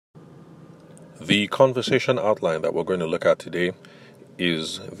The conversation outline that we're going to look at today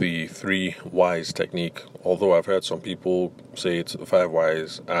is the 3 whys technique, although I've heard some people say it's 5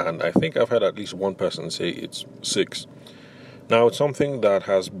 whys, and I think I've heard at least one person say it's 6. Now, it's something that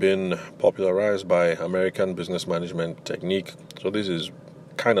has been popularized by American business management technique, so this is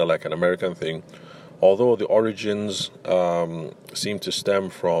kind of like an American thing, although the origins seem to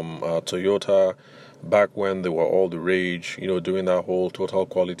stem from Toyota back when they were all the rage, doing that whole total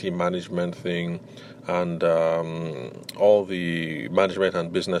quality management thing and all the management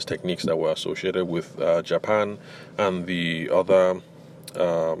and business techniques that were associated with Japan and the other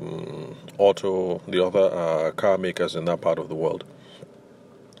car makers in that part of the world.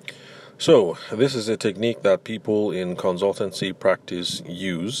 So this is a technique that people in consultancy practice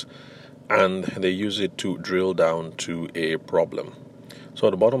use, and they use it to drill down to a problem. So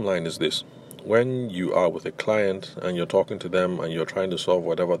the bottom line is this: when you are with a client and you're talking to them and you're trying to solve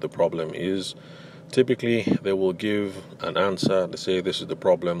whatever the problem is, typically they will give an answer. They say this is the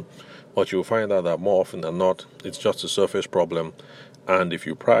problem, but you'll find out that more often than not, it's just a surface problem. And if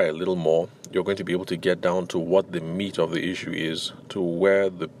you pry a little more, you're going to be able to get down to what the meat of the issue is, to where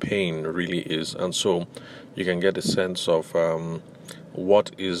the pain really is. And so you can get a sense of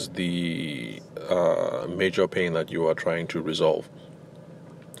what is the major pain that you are trying to resolve.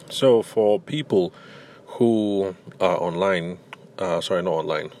 So for people who are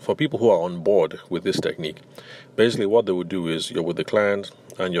for people who are on board with this technique, basically what they would do is you're with the client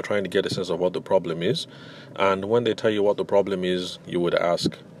and you're trying to get a sense of what the problem is. And when they tell you what the problem is, you would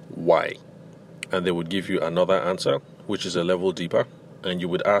ask why. And they would give you another answer, which is a level deeper. And you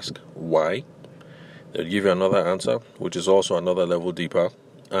would ask why. They'd give you another answer, which is also another level deeper.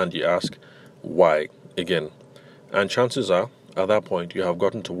 And you ask why again. And chances are, at that point, you have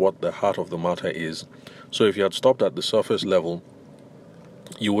gotten to what the heart of the matter is. So if you had stopped at the surface level,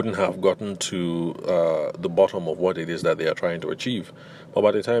 you wouldn't have gotten to the bottom of what it is that they are trying to achieve. But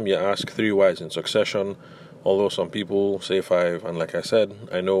by the time you ask 3 whys in succession, although some people say 5, and like I said,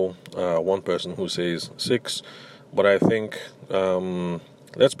 I know one person who says 6, but I think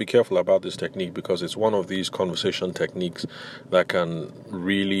let's be careful about this technique, because it's one of these conversation techniques that can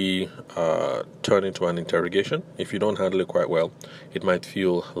really turn into an interrogation. If you don't handle it quite well, it might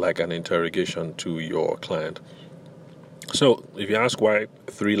feel like an interrogation to your client. So if you ask why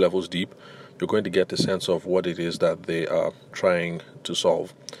 3 levels deep, you're going to get a sense of what it is that they are trying to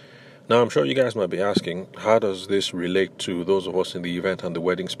solve. Now, I'm sure you guys might be asking, how does this relate to those of us in the event and the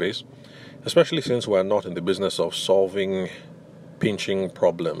wedding space? Especially since we're not in the business of solving pinching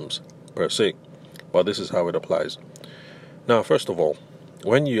problems per se. But this is how it applies. Now, first of all,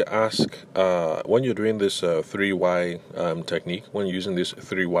 when you when you're doing this 3 why technique, when you're using this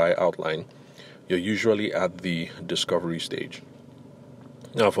 3 why outline, you're usually at the discovery stage.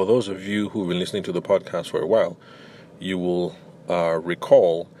 Now, for those of you who've been listening to the podcast for a while, you will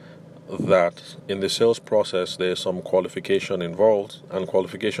recall that in the sales process, there's some qualification involved, and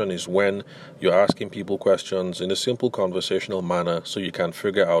qualification is when you're asking people questions in a simple conversational manner so you can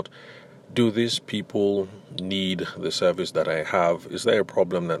figure out, do these people need the service that I have? Is there a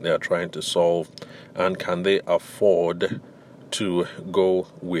problem that they are trying to solve? And can they afford to go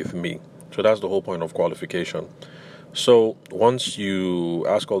with me? So that's the whole point of qualification. So once you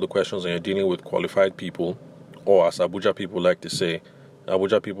ask all the questions and you're dealing with qualified people, or as Abuja people like to say,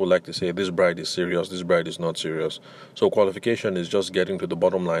 this bride is serious, this bride is not serious. So qualification is just getting to the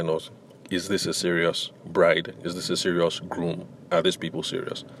bottom line of, is this a serious bride? Is this a serious groom? Are these people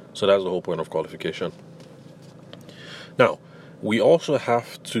serious? So that's the whole point of qualification. Now, we also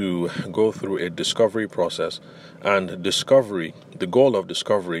have to go through a discovery process. And discovery, the goal of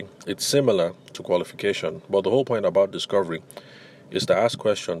discovery, it's similar to qualification. But the whole point about discovery is to ask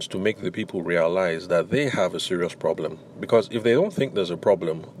questions to make the people realize that they have a serious problem. Because if they don't think there's a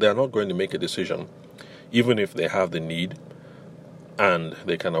problem, they are not going to make a decision, even if they have the need and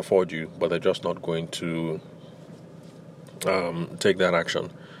they can afford you, but they're just not going to take that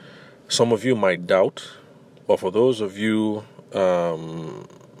action. Some of you might doubt, but for those of you,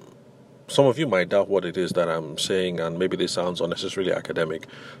 some of you might doubt what it is that I'm saying, and maybe this sounds unnecessarily academic.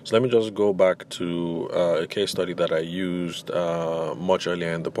 So let me just go back to a case study that I used much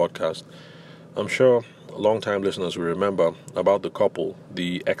earlier in the podcast. I'm sure long-time listeners will remember about the couple,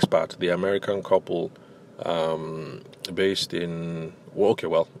 the expat, the American couple, based in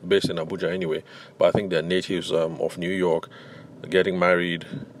Abuja anyway, but I think they're natives of New York, getting married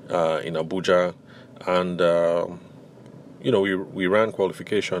in Abuja, and we ran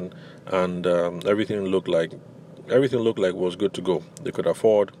qualification, and everything looked like was good to go. They could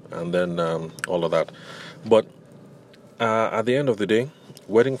afford, and then all of that. But at the end of the day,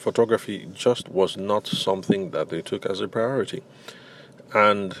 wedding photography just was not something that they took as a priority.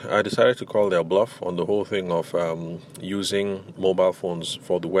 And I decided to call their bluff on the whole thing of using mobile phones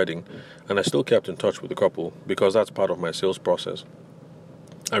for the wedding. And I still kept in touch with the couple because that's part of my sales process.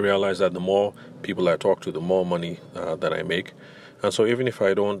 I realized that the more people I talk to, the more money that I make. And so even if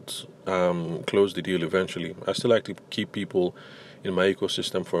I don't close the deal eventually, I still like to keep people in my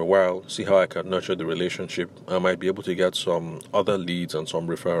ecosystem for a while, see how I can nurture the relationship. I might be able to get some other leads and some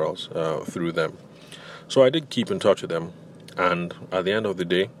referrals through them. So I did keep in touch with them. And at the end of the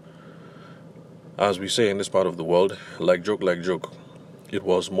day, as we say in this part of the world, like joke, it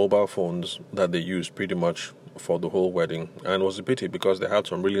was mobile phones that they used pretty much for the whole wedding. And it was a pity because they had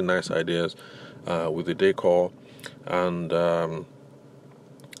some really nice ideas with the decor, and the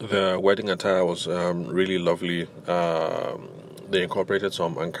wedding attire was really lovely. They incorporated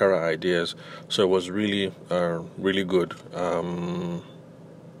some Ankara ideas, so it was really, really good.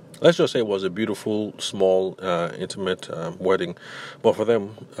 Let's just say it was a beautiful, small, intimate wedding. But for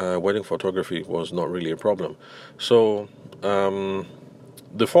them, wedding photography was not really a problem. So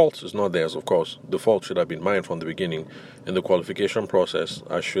the fault is not theirs, of course. The fault should have been mine from the beginning. In the qualification process,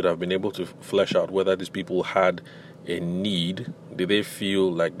 I should have been able to flesh out whether these people had a need. Did they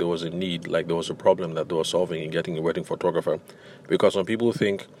feel like there was a need, like there was a problem that they were solving in getting a wedding photographer? Because some people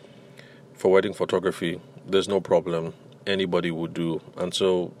think for wedding photography, there's no problem, anybody would do. And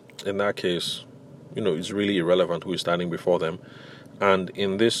so in that case, it's really irrelevant who is standing before them. And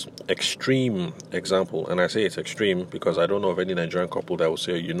in this extreme example, and I say it's extreme because I don't know of any Nigerian couple that will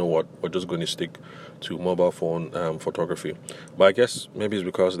say, you know what, we're just going to stick to mobile phone photography. But I guess maybe it's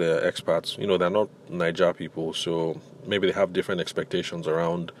because they're expats. They're not Niger people, so maybe they have different expectations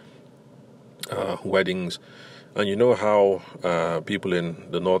around weddings. And you know how people in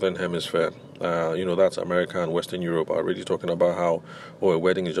the Northern Hemisphere, that's America and Western Europe, are already talking about how, a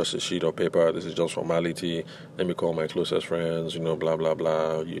wedding is just a sheet of paper, this is just formality, let me call my closest friends, blah, blah,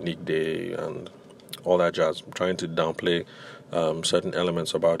 blah, unique day, and all that jazz, trying to downplay certain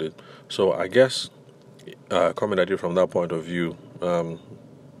elements about it. So I guess, coming at it from that point of view,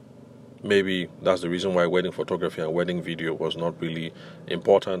 maybe that's the reason why wedding photography and wedding video was not really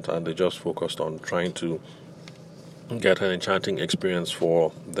important, and they just focused on trying to get an enchanting experience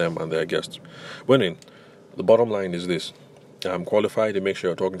for them and their guests. The bottom line is this. Qualify to make sure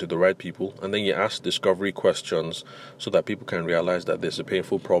you're talking to the right people, and then you ask discovery questions so that people can realize that there's a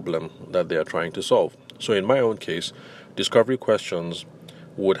painful problem that they are trying to solve. So in my own case, discovery questions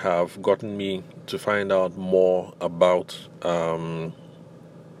would have gotten me to find out more about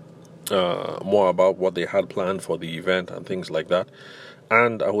what they had planned for the event and things like that.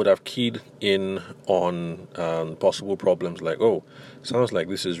 And I would have keyed in on possible problems like, sounds like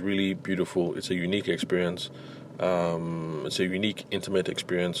this is really beautiful. It's a unique experience. It's a unique, intimate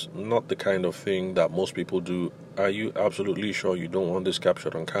experience. Not the kind of thing that most people do. Are you absolutely sure you don't want this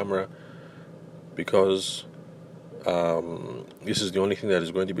captured on camera? Because this is the only thing that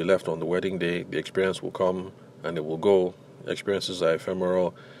is going to be left on the wedding day. The experience will come and it will go. Experiences are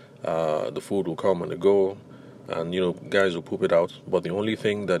ephemeral. The food will come and go. And, guys will poop it out. But the only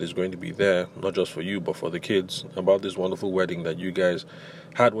thing that is going to be there, not just for you, but for the kids, about this wonderful wedding that you guys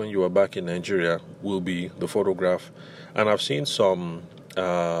had when you were back in Nigeria, will be the photograph. And I've seen some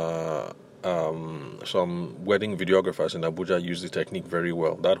wedding videographers in Abuja use the technique very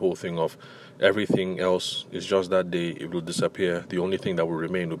well. That whole thing of everything else is just that day, it will disappear. The only thing that will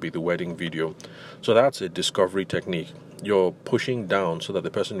remain will be the wedding video. So that's a discovery technique. You're pushing down so that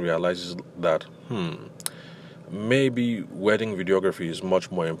the person realizes that, maybe wedding videography is much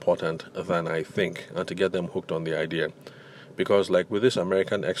more important than I think, and to get them hooked on the idea. Because like with this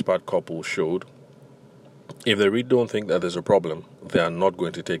American expat couple showed, if they really don't think that there's a problem, they are not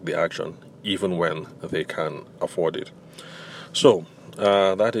going to take the action, even when they can afford it. So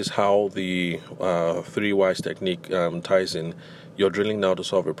that is how the 3 whys technique ties in. You're drilling now to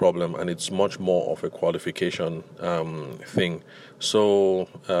solve a problem, and it's much more of a qualification thing. So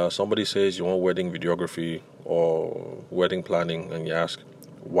somebody says you want wedding videography or wedding planning, and you ask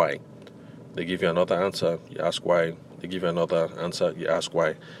why. They give you another answer, you ask why. They give you another answer, you ask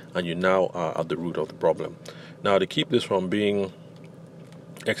why, and you now are at the root of the problem. Now, to keep this from being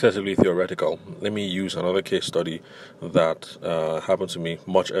excessively theoretical, let me use another case study that happened to me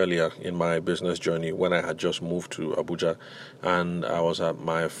much earlier in my business journey when I had just moved to Abuja, and I was at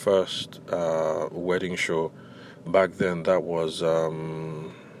my first wedding show. Back then, that was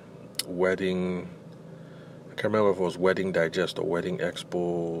wedding. I can't remember if it was Wedding Digest or Wedding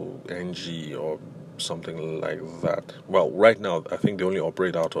Expo NG or something like that. Well, right now, I think they only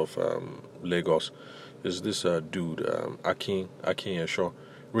operate out of Lagos. is this dude, Akin Yesho,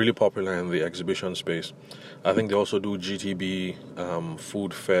 really popular in the exhibition space. I think they also do GTB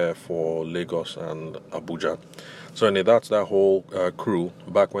food fair for Lagos and Abuja. So anyway, that's that whole crew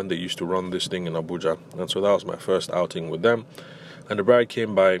back when they used to run this thing in Abuja. And so that was my first outing with them. And the bride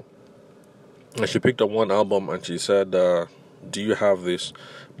came by and she picked up one album and she said, do you have this,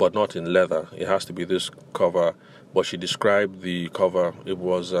 but not in leather? It has to be this cover. But she described the cover. It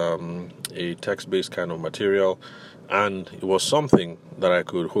was a text-based kind of material, and it was something that I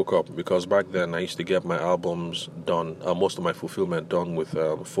could hook up, because back then I used to get my albums done, most of my fulfillment done with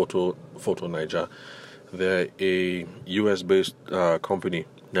Photo Niger. They're a US-based company,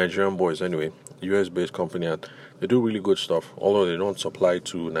 Nigerian boys anyway, US-based company, and they do really good stuff, although they don't supply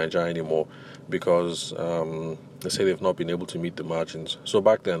to Nigeria anymore because they say they've not been able to meet the margins. So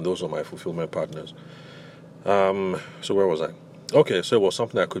back then, those were my fulfillment partners. So where was I? Okay, so it was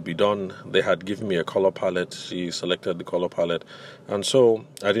something that could be done. They had given me a color palette. She selected the color palette. And so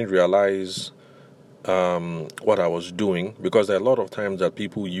I didn't realize what I was doing, because there are a lot of times that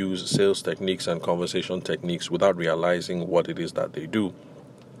people use sales techniques and conversation techniques without realizing what it is that they do.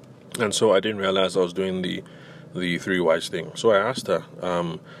 And so I didn't realize I was doing the three whys thing. So I asked her,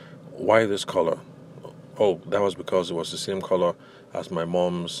 why this color? Oh, that was because it was the same color as my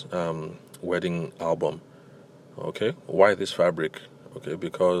mom's wedding album. Okay, why this fabric? Okay,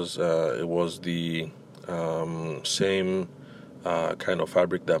 because it was the same kind of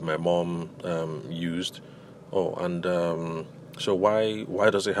fabric that my mom used. Oh, and so why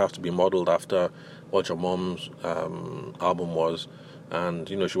does it have to be modeled after what your mom's album was? And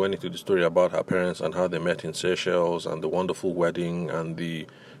she went into the story about her parents and how they met in Seychelles and the wonderful wedding and the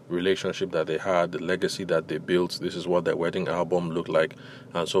relationship that they had, the legacy that they built. This is what their wedding album looked like,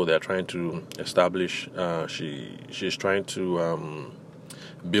 and so they're trying to establish. She's trying to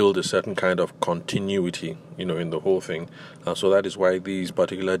build a certain kind of continuity, in the whole thing. So that is why these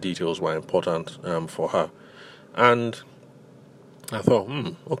particular details were important for her. And I thought,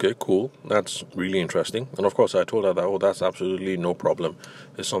 okay, cool. That's really interesting. And of course, I told her that, that's absolutely no problem.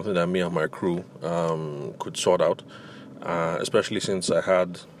 It's something that me and my crew could sort out, especially since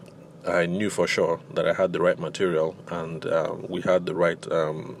I knew for sure that I had the right material and we had the right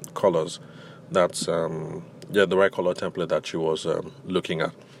colors. That's the right color template that she was looking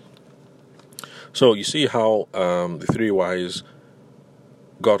at. So you see how the three whys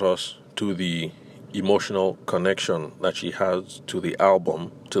got us to the emotional connection that she has to the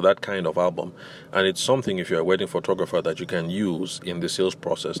album, to that kind of album. And it's something, if you're a wedding photographer, that you can use in the sales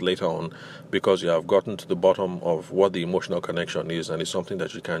process later on, because you have gotten to the bottom of what the emotional connection is, and it's something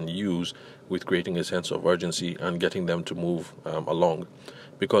that you can use with creating a sense of urgency and getting them to move along.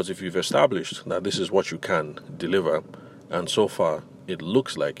 Because if you've established that this is what you can deliver, and so far it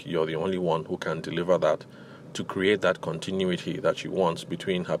looks like you're the only one who can deliver that, to create that continuity that she wants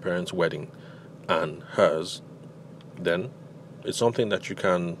between her parents' wedding and hers, then it's something that you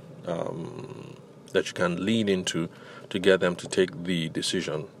can lean into to get them to take the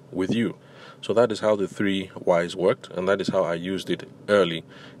decision with you. So that is how the three whys worked, and that is how I used it early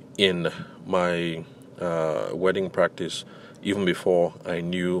in my wedding practice, even before I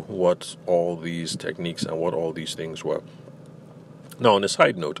knew what all these techniques and what all these things were. Now, on a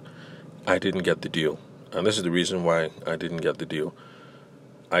side note, I didn't get the deal, and this is the reason why I didn't get the deal.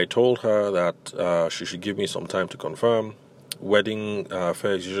 I told her that she should give me some time to confirm. Wedding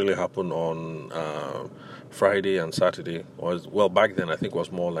fairs usually happen on Friday and Saturday. Well, back then I think it was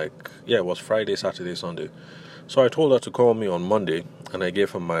more like, it was Friday, Saturday, Sunday. So I told her to call me on Monday, and I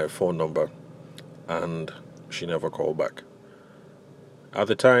gave her my phone number, and she never called back. At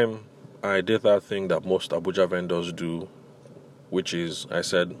the time, I did that thing that most Abuja vendors do, which is I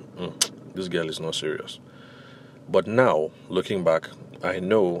said, this girl is not serious. But now, looking back, I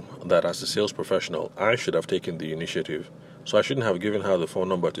know that as a sales professional, I should have taken the initiative. So I shouldn't have given her the phone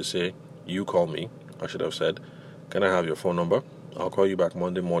number to say, you call me. I should have said, can I have your phone number? I'll call you back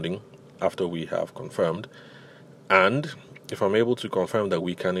Monday morning after we have confirmed. And if I'm able to confirm that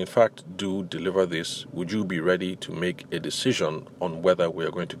we can in fact deliver this, would you be ready to make a decision on whether we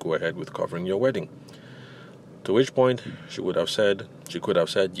are going to go ahead with covering your wedding? To which point she could have said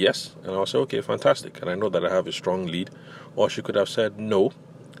yes, and I'll say, okay, fantastic, and I know that I have a strong lead. Or she could have said no,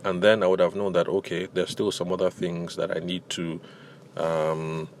 and then I would have known that, okay, there's still some other things that I need to,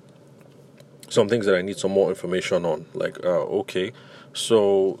 some things that I need some more information on. Like, okay,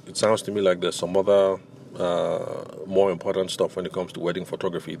 so it sounds to me like there's some other more important stuff when it comes to wedding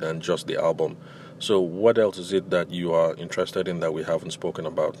photography than just the album. So what else is it that you are interested in that we haven't spoken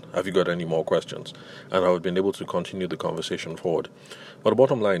about? Have you got any more questions? And I would have been able to continue the conversation forward. But the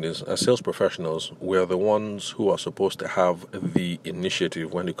bottom line is, as sales professionals, we are the ones who are supposed to have the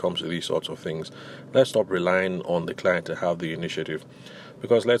initiative when it comes to these sorts of things. Let's stop relying on the client to have the initiative.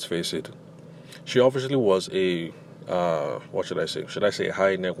 Because let's face it, she obviously was a, what should I say? Should I say a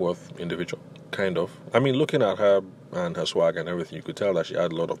high net worth individual? Kind of. I mean, looking at her and her swag and everything, you could tell that she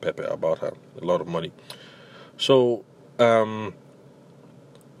had a lot of pepper about her, a lot of money. So,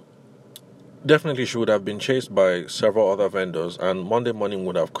 definitely she would have been chased by several other vendors, and Monday morning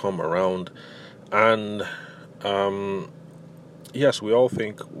would have come around. And, yes, we all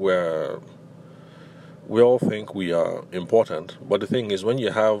think we are important, but the thing is, when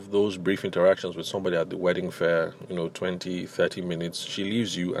you have those brief interactions with somebody at the wedding fair, 20, 30 minutes, she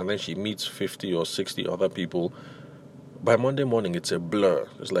leaves you and then she meets 50 or 60 other people. By Monday morning, it's a blur.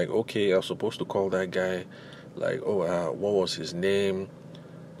 It's like, okay, I was supposed to call that guy, like, what was his name?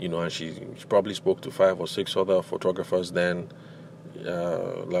 And she probably spoke to 5 or 6 other photographers then.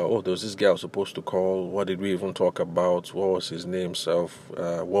 There was this guy I was supposed to call. What did we even talk about? What was his name?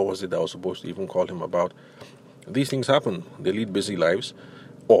 What was it that I was supposed to even call him about? These things happen. They lead busy lives.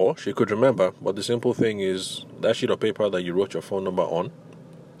 Or she could remember, but the simple thing is that sheet of paper that you wrote your phone number on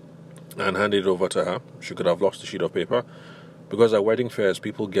and handed it over to her. She could have lost the sheet of paper, because at wedding fairs,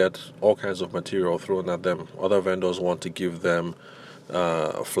 people get all kinds of material thrown at them. Other vendors want to give them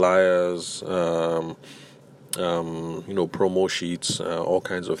flyers, promo sheets, all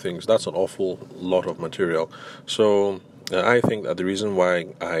kinds of things. That's an awful lot of material. So I think that the reason why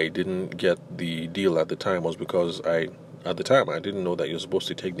I didn't get the deal at the time was because at the time I didn't know that you're supposed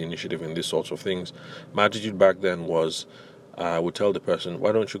to take the initiative in these sorts of things. My attitude back then was, I would tell the person,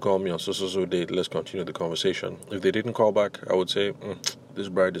 why don't you call me on so date, let's continue the conversation. If they didn't call back, I would say, this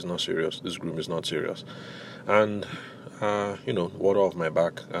bride is not serious, this groom is not serious. And, water off my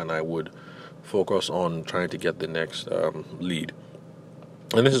back, and I would focus on trying to get the next lead.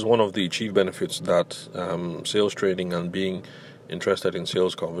 And this is one of the chief benefits that sales training and being interested in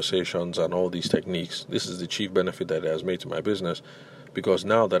sales conversations and all these techniques, this is the chief benefit that it has made to my business, because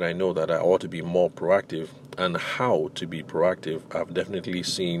now that I know that I ought to be more proactive and how to be proactive, I've definitely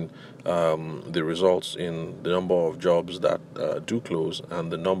seen the results in the number of jobs that do close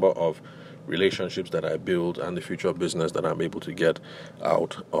and the number of relationships that I build and the future business that I'm able to get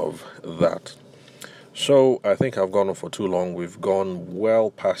out of that. So I think I've gone on for too long. We've gone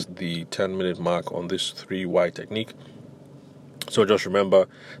well past the 10-minute mark on this 3Y technique. So just remember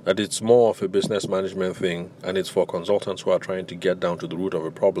that it's more of a business management thing, and it's for consultants who are trying to get down to the root of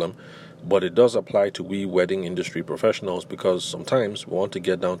a problem. But it does apply to we wedding industry professionals, because sometimes we want to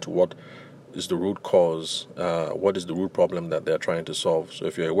get down to what is the root cause, what is the root problem that they're trying to solve. So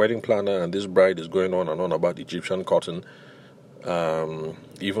if you're a wedding planner and this bride is going on and on about Egyptian cotton,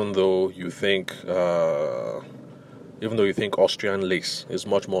 even though you think Austrian lace is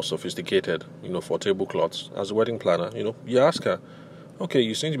much more sophisticated, for tablecloths, as a wedding planner, you ask her, okay,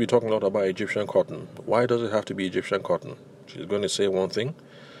 you seem to be talking a lot about Egyptian cotton. Why does it have to be Egyptian cotton? She's going to say one thing,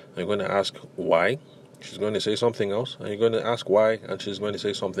 and you're going to ask why. She's going to say something else, and you're going to ask why, and she's going to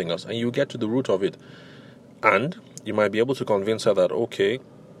say something else, and you get to the root of it. And you might be able to convince her that, okay,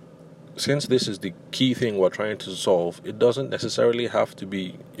 since this is the key thing we're trying to solve, it doesn't necessarily have to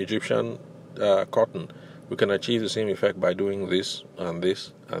be Egyptian cotton. We can achieve the same effect by doing this and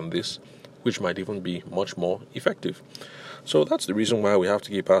this and this, which might even be much more effective. So that's the reason why we have to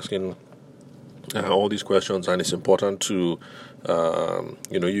keep asking all these questions, and it's important to,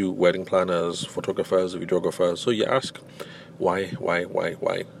 you wedding planners, photographers, videographers. So you ask why,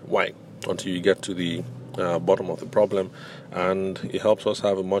 until you get to the bottom of the problem, and it helps us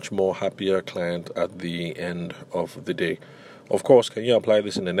have a much more happier client at the end of the day. Of course, can you apply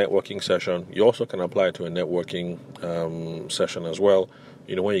this in a networking session? You also can apply it to a networking session as well.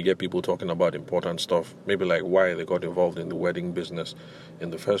 When you get people talking about important stuff, maybe like why they got involved in the wedding business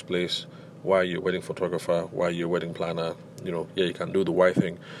in the first place, why you're a wedding photographer, why you're a wedding planner, you can do the why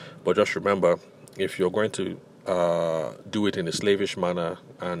thing. But just remember, if you're going to do it in a slavish manner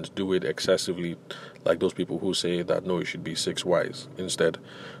and do it excessively, like those people who say that no, it should be 6 whys instead,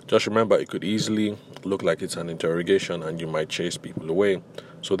 just remember it could easily look like it's an interrogation and you might chase people away.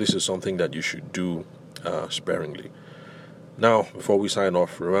 So this is something that you should do sparingly. Now, before we sign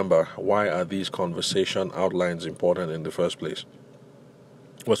off, remember, why are these conversation outlines important in the first place?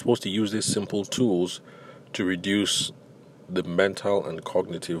 We're supposed to use these simple tools to reduce the mental and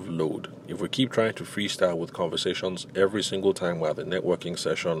cognitive load. If we keep trying to freestyle with conversations every single time we're at a networking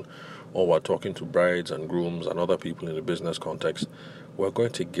session or we're talking to brides and grooms and other people in the business context, we're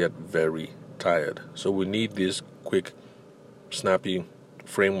going to get very tired. So we need these quick, snappy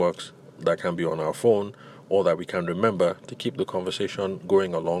frameworks that can be on our phone or that we can remember to keep the conversation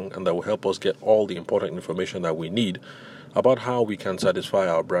going along, and that will help us get all the important information that we need about how we can satisfy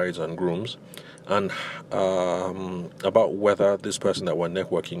our brides and grooms, and about whether this person that we're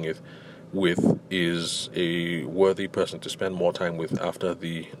networking with is a worthy person to spend more time with after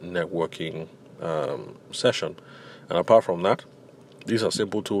the networking session. And apart from that, these are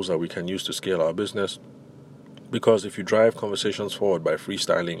simple tools that we can use to scale our business, because if you drive conversations forward by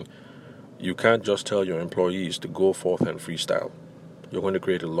freestyling, you can't just tell your employees to go forth and freestyle. You're going to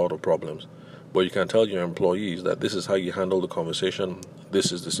create a lot of problems. But you can tell your employees that this is how you handle the conversation,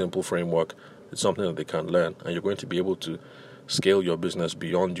 this is the simple framework, it's something that they can learn, and you're going to be able to scale your business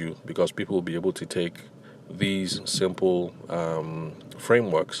beyond you, because people will be able to take these simple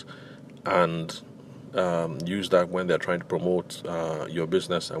frameworks and use that when they're trying to promote your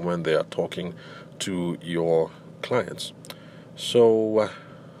business and when they are talking to your clients. So,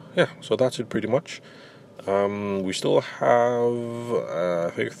 so that's it pretty much. We still have,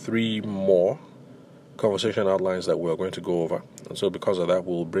 I think, 3 more conversation outlines that we're going to go over. And so because of that,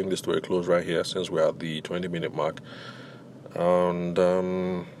 we'll bring this to a close right here, since we're at the 20-minute mark. And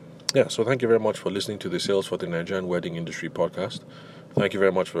so thank you very much for listening to the Sales for the Nigerian Wedding Industry podcast. Thank you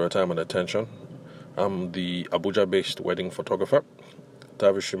very much for your time and attention. I'm the Abuja-based wedding photographer,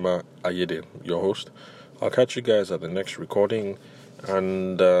 Tavishima Ayede, your host. I'll catch you guys at the next recording,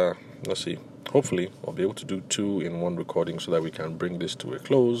 and let's see. Hopefully, I'll be able to do 2 in 1 recording so that we can bring this to a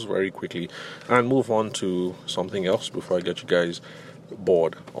close very quickly and move on to something else before I get you guys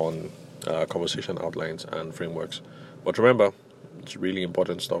bored on conversation outlines and frameworks. But remember, it's really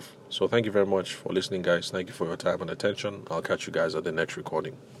important stuff. So thank you very much for listening, guys. Thank you for your time and attention. I'll catch you guys at the next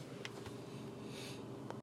recording.